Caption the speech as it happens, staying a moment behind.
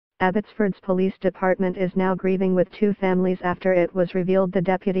Abbotsford's police department is now grieving with two families after it was revealed the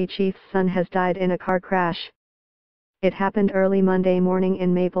deputy chief's son has died in a car crash. It happened early Monday morning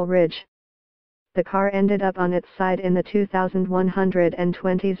in Maple Ridge. The car ended up on its side in the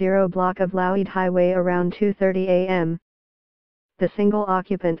 2120 block of Lougheed Highway around 2:30 a.m. The single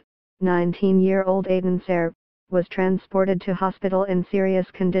occupant, 19-year-old Aidan Sayre, was transported to hospital in serious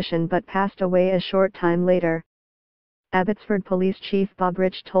condition but passed away a short time later. Abbotsford Police Chief Bob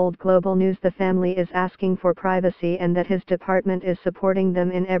Rich told Global News the family is asking for privacy and that his department is supporting them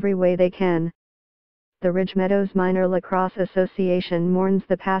in every way they can. The Ridge Meadows Minor Lacrosse Association mourns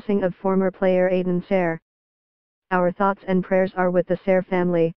the passing of former player Aidan Sayre. Our thoughts and prayers are with the Sayre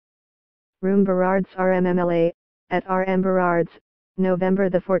family. Room Berards RMMLA, at RM Berards, November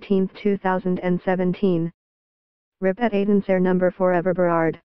 14, 2017. RIP at Aidan Sayre number forever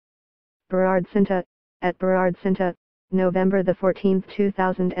Berard. Berard Cinta, at Berard Cinta, November 14,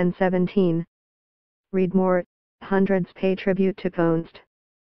 2017. Read more, hundreds pay tribute to Const.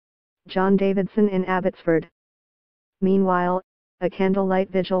 John Davidson in Abbotsford. Meanwhile, a candlelight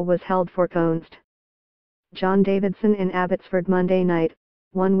vigil was held for Const. John Davidson in Abbotsford Monday night,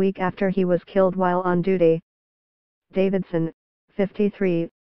 1 week after he was killed while on duty. Davidson, 53,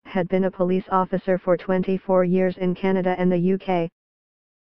 had been a police officer for 24 years in Canada and the UK.